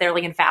think that they're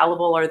like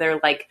infallible, or they're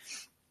like,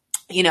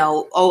 you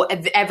know,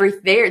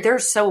 they're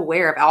so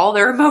aware of all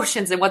their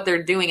emotions and what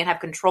they're doing and have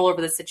control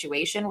over the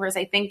situation. Whereas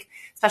I think,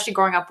 especially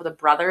growing up with a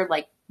brother,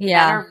 like men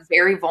are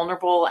very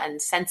vulnerable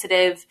and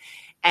sensitive.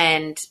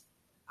 And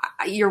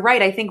you're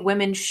right. I think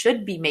women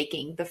should be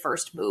making the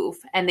first move,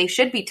 and they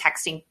should be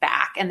texting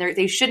back, and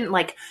they shouldn't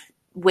like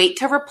wait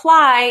to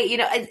reply. You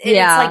know, it's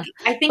like,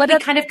 I think we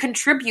kind of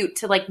contribute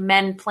to like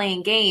men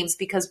playing games,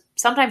 because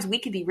sometimes we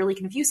can be really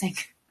confusing.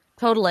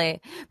 Totally.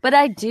 But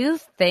I do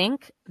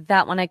think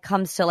that when it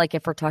comes to like,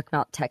 if we're talking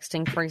about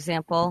texting, for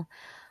example,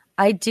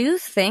 I do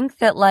think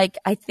that like,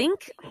 I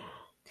think,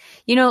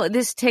 you know,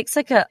 this takes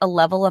like a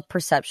level of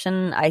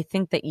perception. I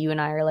think that you and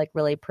I are like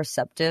really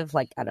perceptive.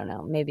 Like, I don't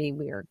know, maybe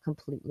we are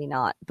completely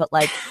not, but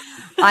like,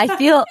 I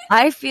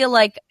feel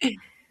like it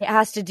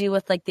has to do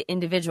with like the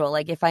individual.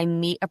 Like if I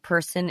meet a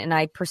person and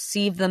I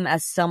perceive them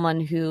as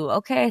someone who,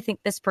 okay, I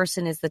think this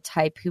person is the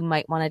type who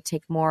might want to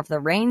take more of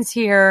the reins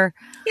here.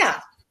 Yeah.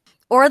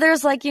 Or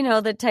there's like, you know,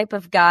 the type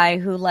of guy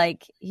who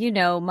like, you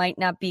know, might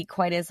not be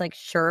quite as like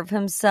sure of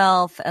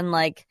himself, and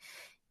like,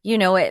 you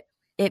know, it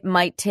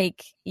might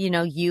take, you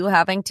know, you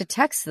having to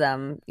text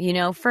them, you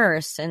know,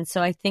 first. And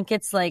so I think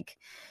it's like,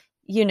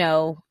 you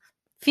know,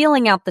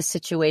 feeling out the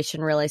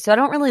situation really. So I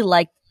don't really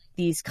like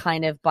these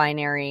kind of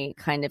binary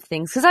kind of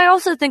things, because I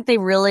also think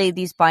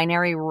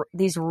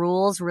these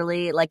rules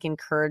really like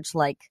encourage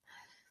like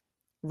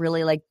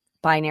really like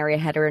binary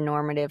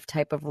heteronormative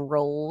type of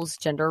roles,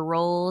 gender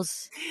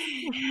roles.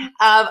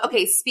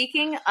 Okay,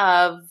 speaking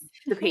of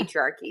the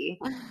patriarchy,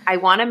 I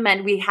want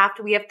to we have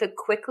to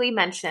quickly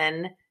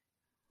mention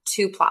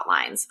two plot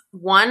lines.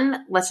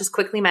 One, let's just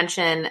quickly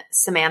mention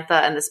Samantha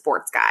and the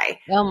sports guy.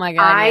 Oh my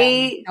God.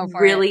 I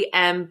really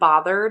am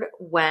bothered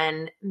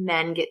when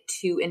men get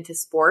too into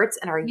sports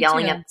and are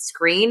yelling at the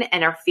screen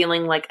and are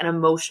feeling like an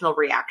emotional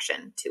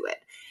reaction to it.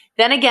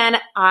 Then again,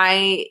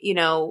 I, you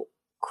know,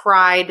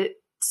 cried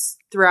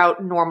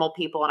throughout normal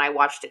people, and I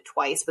watched it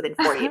twice within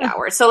 48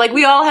 hours. So like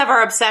we all have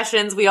our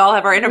obsessions, we all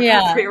have our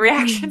inappropriate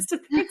reactions to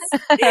things,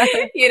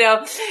 you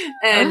know.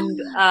 And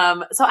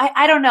so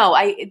I don't know.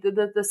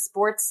 The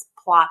sports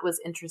plot was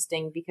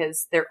interesting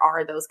because there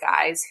are those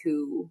guys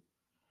who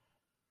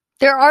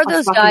are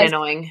those guys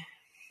annoying.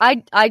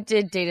 I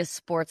did date a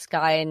sports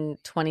guy in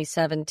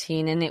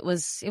 2017, and it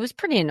was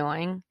pretty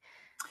annoying,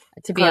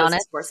 to be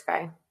honest. Sports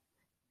guy.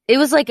 It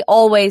was like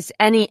always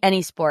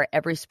any sport,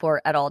 every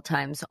sport at all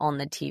times on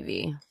the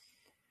TV.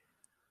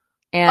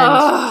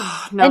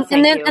 And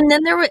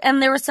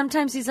and there were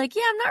sometimes he's like,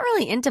 yeah, I'm not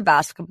really into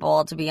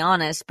basketball, to be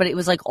honest, but it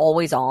was like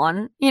always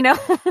on, you know?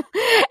 And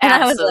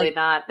Absolutely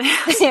not.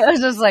 It was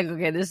just like,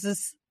 okay, this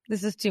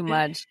is too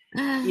much.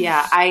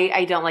 Yeah,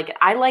 I don't like it.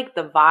 I like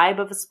the vibe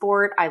of a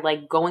sport. I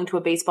like going to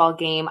a baseball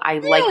game. I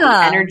like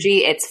the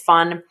energy. It's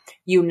fun.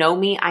 You know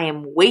me. I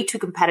am way too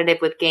competitive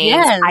with games.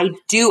 Yes, I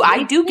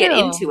do get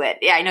into it.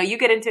 Yeah, I know you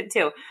get into it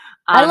too.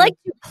 I like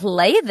to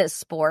play this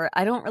sport.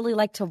 I don't really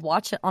like to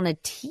watch it on a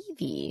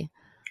TV.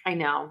 I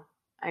know.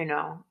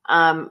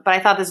 But I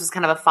thought this was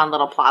kind of a fun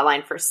little plot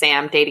line for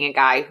Sam dating a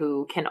guy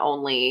who can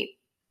only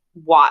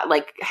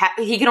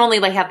he can only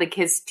have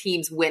his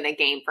teams win a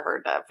game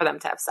for them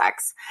to have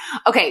sex.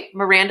 Okay,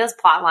 Miranda's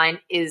plotline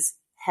is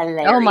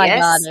hilarious. Oh my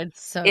god,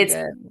 it's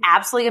good.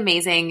 Absolutely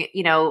amazing.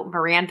 You know,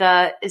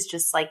 Miranda is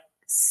just like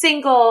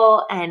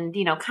single and,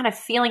 you know, kind of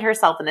feeling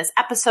herself in this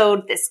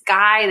episode. This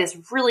guy, this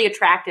really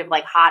attractive,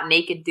 like hot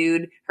naked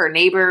dude, her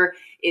neighbor,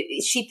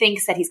 she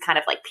thinks that he's kind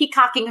of like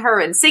peacocking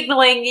her and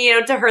signaling, you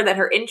know, to her that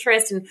her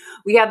interest. And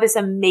we have this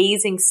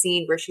amazing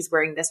scene where she's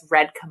wearing this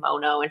red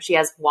kimono and she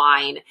has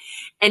wine,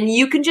 and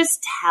you can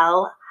just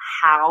tell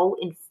how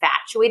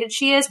infatuated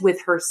she is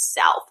with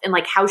herself and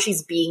like how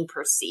she's being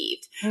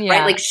perceived,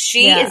 right? Like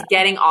she is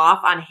getting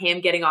off on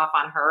him, getting off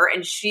on her,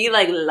 and she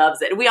like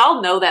loves it. We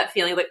all know that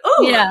feeling, like,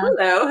 oh,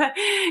 hello,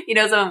 you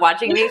know, someone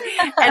watching me.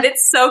 And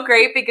it's so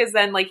great because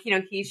then like, you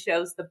know, he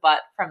shows the butt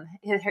from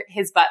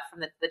his butt from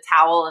the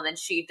towel, and then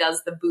she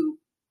does the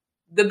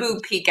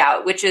boob peek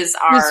out, which is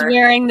She's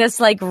wearing this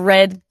like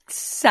red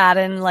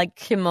satin like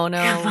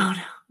kimono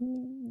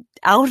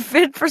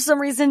outfit for some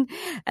reason,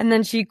 and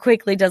then she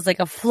quickly does like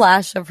a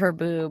flash of her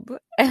boob,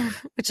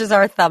 which is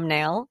our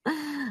thumbnail.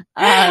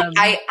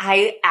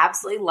 I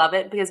absolutely love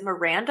it because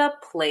Miranda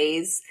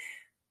plays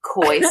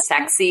coy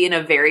sexy in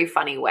a very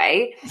funny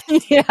way,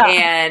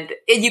 and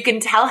you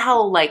can tell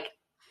how like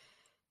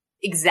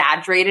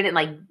exaggerated and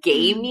like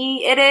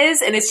gamey it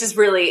is, and it's just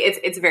really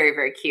it's very,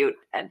 very cute,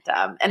 and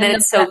then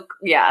it's so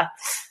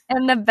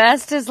And the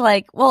best is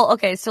like, well,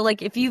 okay, so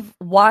like if you've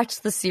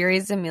watched the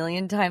series a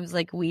million times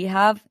like we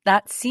have,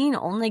 that scene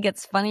only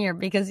gets funnier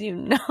because you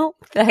know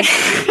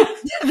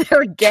that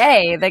they're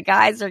gay. The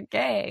guys are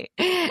gay.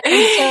 And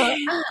so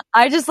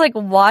I just like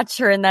watch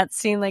her in that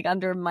scene like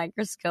under a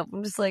microscope.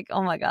 I'm just like,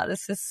 oh my god,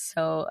 this is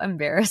so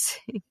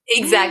embarrassing.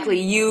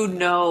 Exactly. You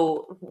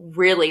know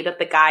really that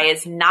the guy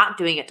is not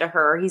doing it to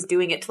her. He's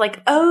doing it to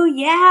like, oh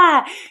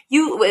yeah,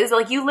 you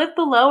live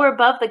below or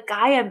above the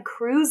guy I'm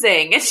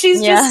cruising. And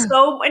she's just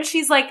so, and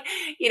she's like,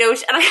 you know, and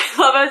I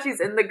love how she's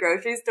in the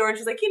grocery store and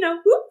she's like, you know,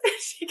 whoop,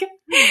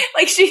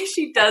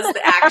 she does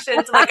the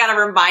action to like kind of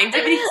remind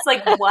him. And he's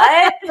like,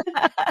 what?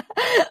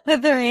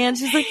 With her hand,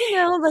 she's like, you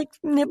know, like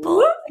nipple.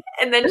 Whoop.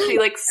 And then she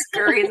like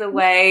scurries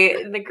away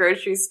in the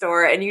grocery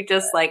store, and you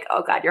just like,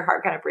 oh god, your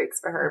heart kind of breaks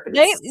for her. But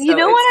you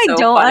know what I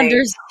don't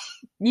understand?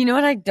 You know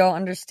what I don't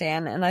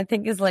understand, and I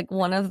think is like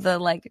one of the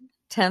like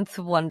 10th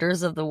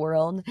wonders of the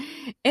world,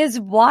 is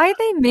why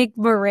they make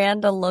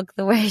Miranda look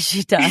the way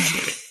she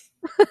does.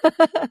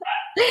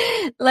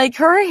 Like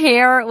her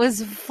hair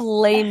was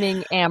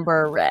flaming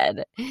amber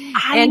red.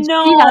 I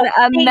know. She had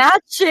a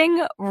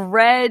matching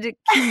red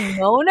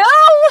kimono.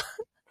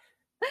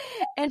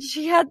 And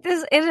she had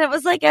this, and it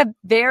was like a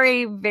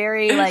very,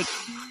 very like,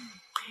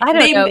 I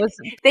don't know.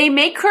 They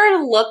make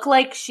her look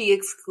like she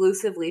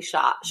exclusively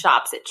shops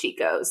at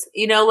Chico's.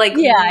 You know, like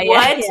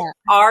what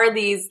are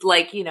these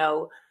like, you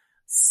know,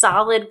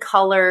 solid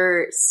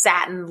color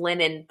satin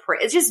linen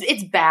print?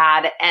 It's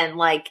bad. And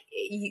like,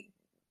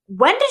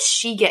 when does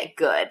she get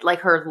good? Like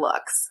her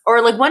looks,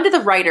 or like when do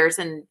the writers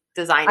and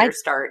designers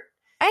start?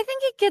 I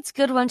think it gets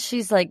good when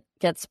she's like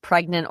gets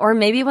pregnant, or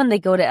maybe when they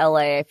go to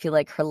LA. I feel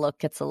like her look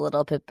gets a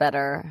little bit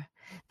better.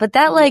 But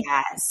that like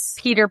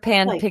Peter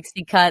Pan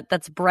pixie cut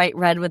that's bright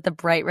red with the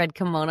bright red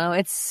kimono,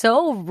 it's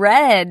so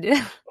red.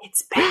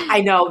 It's bad.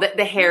 I know that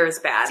the hair is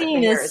bad. The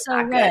hair is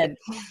so red.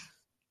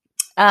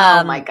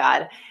 Oh my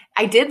god.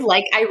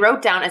 I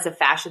wrote down as a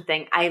fashion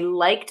thing, I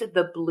liked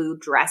the blue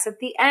dress at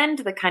the end,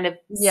 the kind of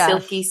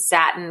silky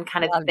satin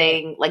kind of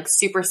thing, like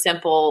super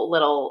simple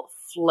little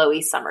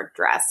flowy summer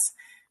dress.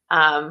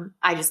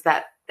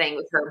 That thing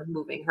with her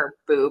moving her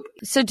boob.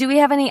 So do we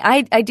have any,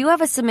 I do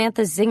have a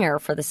Samantha zinger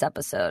for this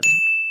episode.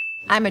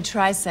 I'm a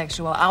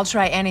trisexual. I'll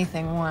try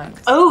anything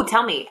once. Oh,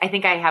 tell me. I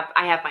think I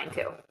have mine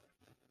too.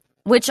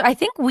 Which I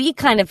think we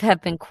kind of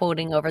have been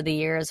quoting over the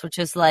years, which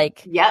is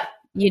like, yep.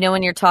 You know,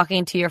 when you're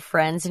talking to your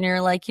friends and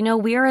you're like, you know,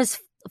 we're as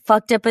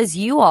fucked up as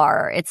you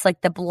are. It's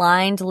like the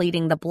blind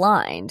leading the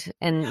blind.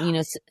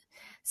 And,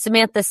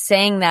 Samantha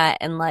saying that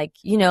and like,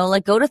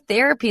 like go to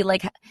therapy.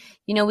 Like,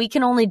 we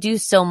can only do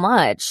so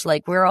much.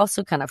 Like we're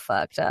also kind of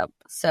fucked up.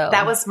 So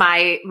that was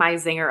my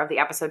zinger of the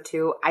episode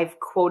too. I've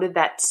quoted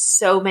that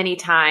so many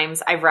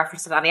times. I've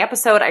referenced it on the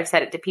episode. I've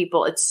said it to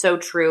people. It's so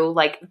true.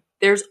 Like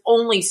there's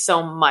only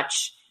so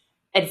much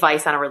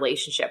advice on a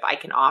relationship I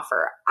can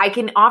offer. I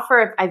can offer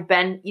if I've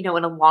been, in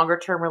a longer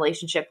term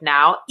relationship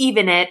now,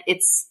 even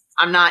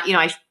I'm not,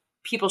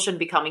 people shouldn't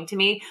be coming to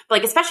me, but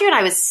like, especially when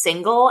I was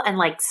single and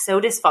like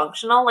so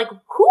dysfunctional, like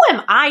who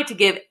am I to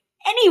give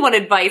anyone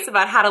advice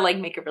about how to like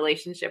make a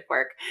relationship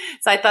work?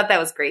 So I thought that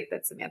was great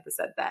that Samantha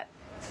said that.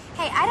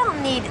 Hey, I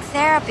don't need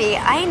therapy.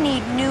 I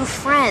need new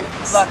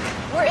friends. Look,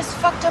 we're as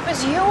fucked up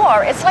as you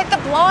are. It's like the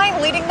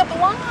blind leading the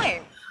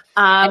blind.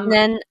 And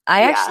then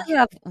I actually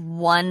have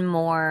one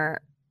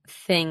more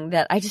thing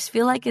that I just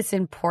feel like it's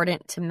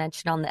important to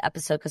mention on the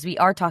episode because we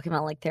are talking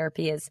about like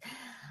therapy is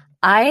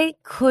I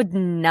could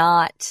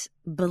not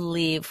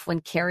believe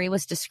when Carrie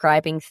was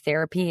describing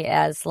therapy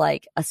as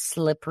like a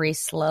slippery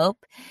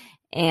slope.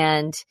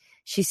 And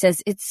she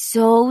says it's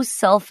so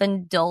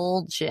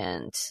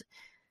self-indulgent.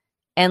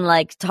 And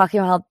like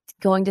talking about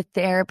going to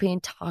therapy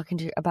and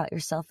talking about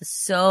yourself is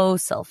so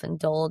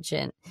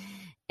self-indulgent.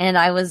 And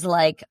I was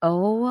like,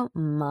 oh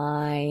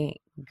my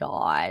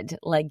God.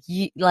 Like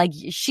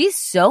she's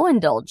so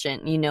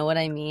indulgent. You know what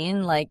I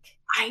mean? Like,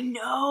 I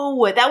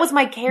know. That was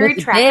my Carrie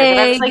Tracker. Big,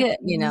 I was like,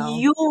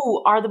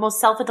 you are the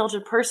most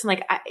self-indulgent person.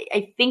 Like,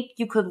 I think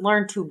you could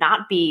learn to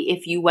not be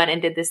if you went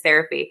and did this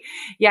therapy.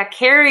 Yeah,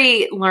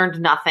 Carrie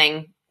learned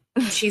nothing.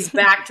 She's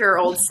back to her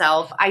old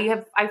self.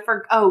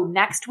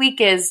 Next week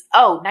is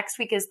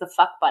the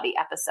fuck buddy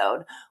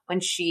episode when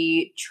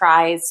she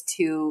tries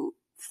to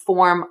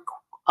form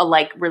a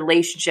like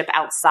relationship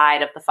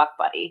outside of the fuck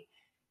buddy.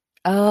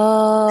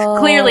 Oh.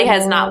 Clearly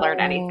has not learned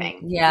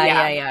anything.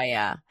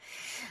 Yeah.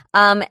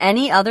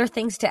 Any other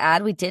things to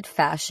add? We did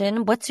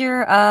fashion. What's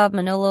your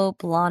Manolo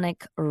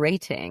Blahnik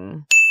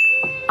rating?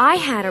 I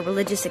had a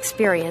religious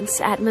experience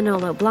at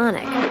Manolo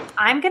Blahnik.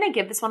 I'm going to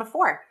give this one a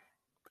 4.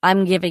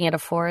 I'm giving it a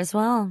 4 as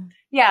well.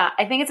 Yeah,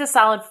 I think it's a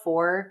solid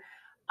 4.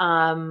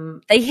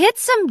 They hit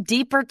some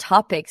deeper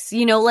topics,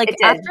 like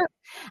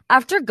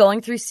after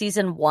going through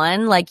season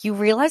 1, like you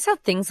realize how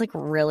things like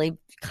really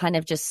kind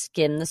of just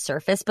skim the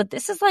surface. But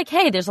this is like,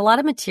 hey, there's a lot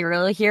of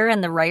material here.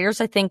 And the writers,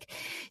 I think,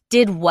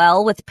 did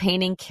well with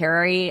painting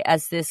Carrie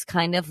as this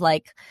kind of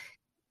like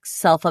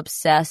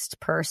self-obsessed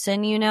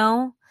person,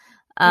 And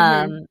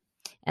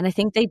I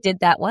think they did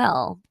that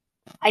well.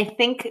 I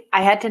think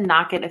I had to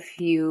knock it a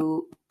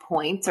few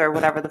points or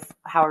whatever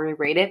however we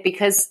rate it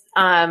because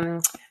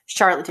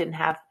Charlotte didn't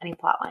have any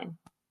plot line.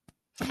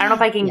 I don't know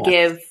if I can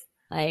give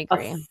I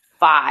agree. a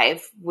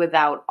 5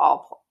 without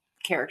all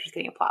characters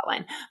getting a plot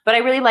line, but I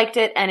really liked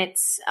it, and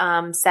it's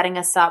setting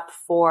us up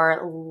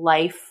for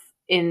life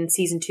in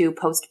season 2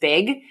 post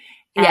Big,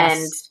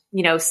 and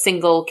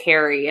single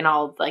Carrie and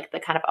all like the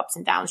kind of ups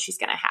and downs she's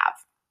going to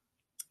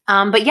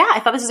have. But yeah, I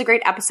thought this was a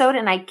great episode,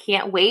 and I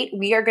can't wait.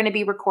 We are going to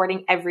be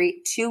recording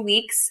every 2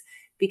 weeks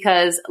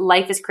because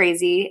life is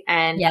crazy,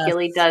 and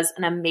Gilly does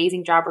an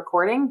amazing job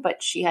recording,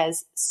 but she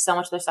has so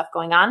much other stuff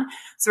going on.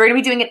 So we're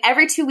going to be doing it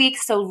every 2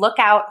 weeks. So look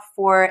out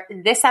for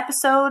this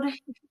episode.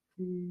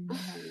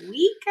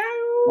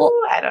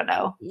 I don't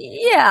know.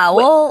 Yeah,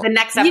 well, the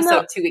next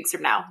episode 2 weeks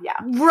from now. Yeah,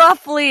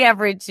 roughly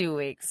every 2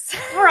 weeks.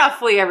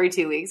 Roughly every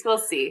 2 weeks. We'll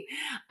see.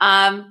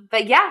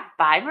 But yeah,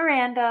 bye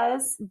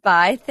Mirandas.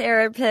 Bye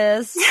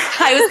therapists.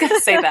 I was going to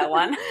say that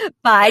one.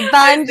 Bye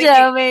Bon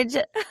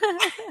Jovi.